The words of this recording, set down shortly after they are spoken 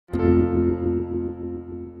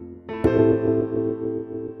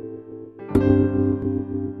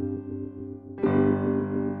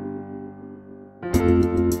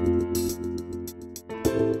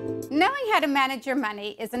manage your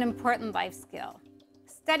money is an important life skill.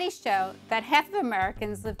 Studies show that half of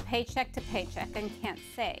Americans live paycheck to paycheck and can't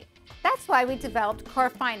save. That's why we developed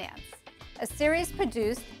Core Finance, a series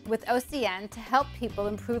produced with OCN to help people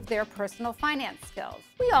improve their personal finance skills.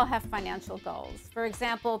 We all have financial goals. For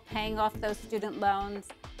example, paying off those student loans,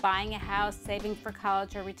 buying a house, saving for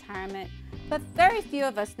college or retirement, but very few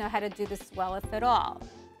of us know how to do this well, if at all.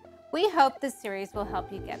 We hope this series will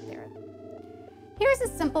help you get there. Here's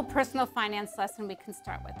a simple personal finance lesson we can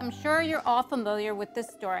start with. I'm sure you're all familiar with this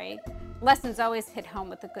story. Lessons always hit home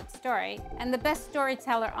with a good story, and the best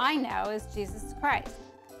storyteller I know is Jesus Christ.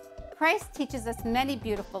 Christ teaches us many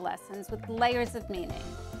beautiful lessons with layers of meaning.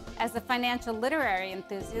 As a financial literary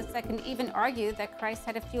enthusiast, I can even argue that Christ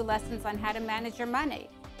had a few lessons on how to manage your money.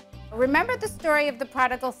 Remember the story of the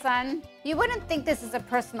prodigal son? You wouldn't think this is a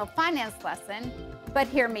personal finance lesson, but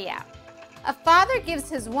hear me out. A father gives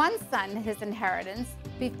his one son his inheritance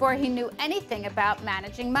before he knew anything about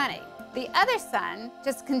managing money. The other son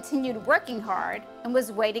just continued working hard and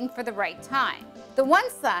was waiting for the right time. The one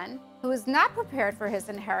son, who was not prepared for his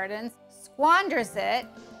inheritance, squanders it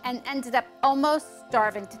and ended up almost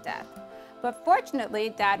starving to death. But fortunately,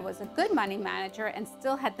 Dad was a good money manager and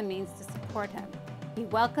still had the means to support him. He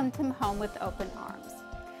welcomed him home with open arms.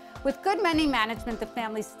 With good money management, the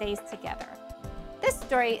family stays together. This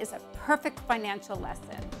story is a perfect financial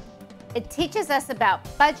lesson. It teaches us about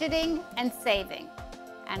budgeting and saving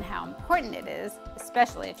and how important it is,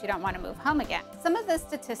 especially if you don't want to move home again. Some of the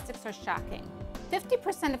statistics are shocking.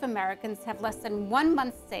 50% of Americans have less than 1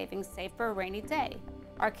 month's savings saved for a rainy day.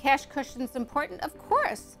 Are cash cushions important? Of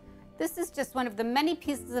course. This is just one of the many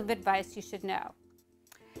pieces of advice you should know.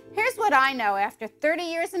 Here's what I know after 30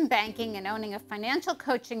 years in banking and owning a financial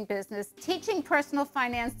coaching business, teaching personal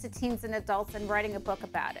finance to teens and adults, and writing a book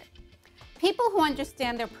about it. People who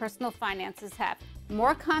understand their personal finances have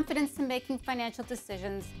more confidence in making financial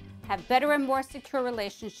decisions, have better and more secure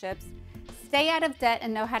relationships, stay out of debt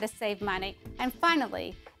and know how to save money, and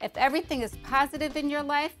finally, if everything is positive in your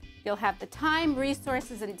life, you'll have the time,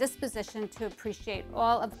 resources, and disposition to appreciate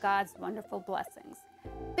all of God's wonderful blessings.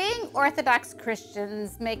 Being Orthodox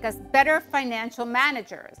Christians make us better financial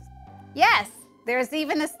managers. Yes, there's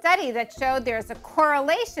even a study that showed there's a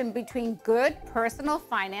correlation between good personal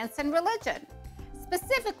finance and religion.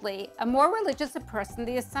 Specifically, a more religious a person,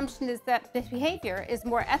 the assumption is that behavior is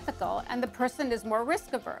more ethical and the person is more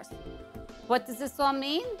risk-averse. What does this all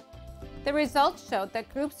mean? The results showed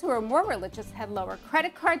that groups who are more religious had lower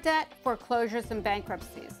credit card debt, foreclosures, and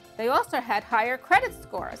bankruptcies. They also had higher credit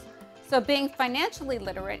scores. So being financially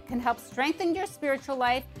literate can help strengthen your spiritual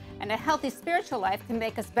life, and a healthy spiritual life can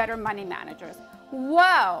make us better money managers.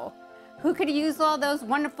 Whoa! Who could use all those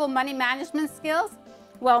wonderful money management skills?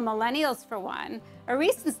 Well, millennials for one. A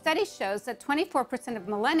recent study shows that 24% of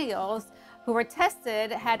millennials who were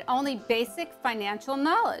tested had only basic financial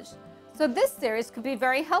knowledge. So this series could be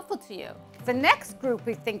very helpful to you. The next group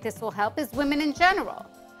we think this will help is women in general.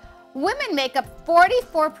 Women make up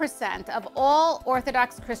 44% of all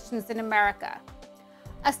Orthodox Christians in America.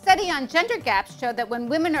 A study on gender gaps showed that when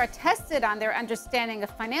women are tested on their understanding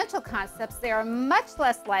of financial concepts, they are much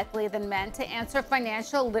less likely than men to answer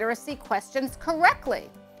financial literacy questions correctly.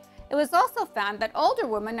 It was also found that older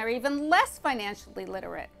women are even less financially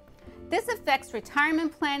literate. This affects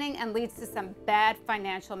retirement planning and leads to some bad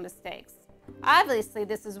financial mistakes. Obviously,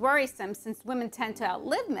 this is worrisome since women tend to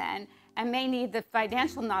outlive men and may need the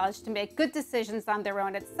financial knowledge to make good decisions on their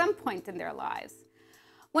own at some point in their lives.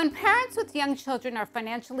 When parents with young children are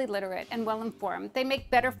financially literate and well-informed, they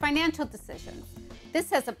make better financial decisions. This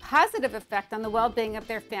has a positive effect on the well-being of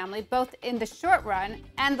their family, both in the short run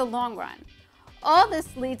and the long run. All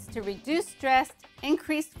this leads to reduced stress,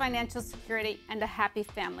 increased financial security, and a happy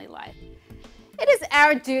family life. It is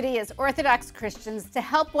our duty as Orthodox Christians to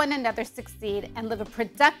help one another succeed and live a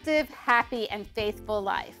productive, happy, and faithful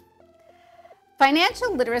life.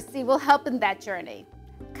 Financial literacy will help in that journey.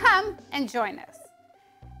 Come and join us.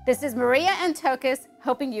 This is Maria Antokas,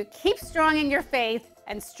 hoping you keep strong in your faith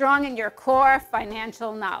and strong in your core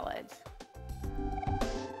financial knowledge.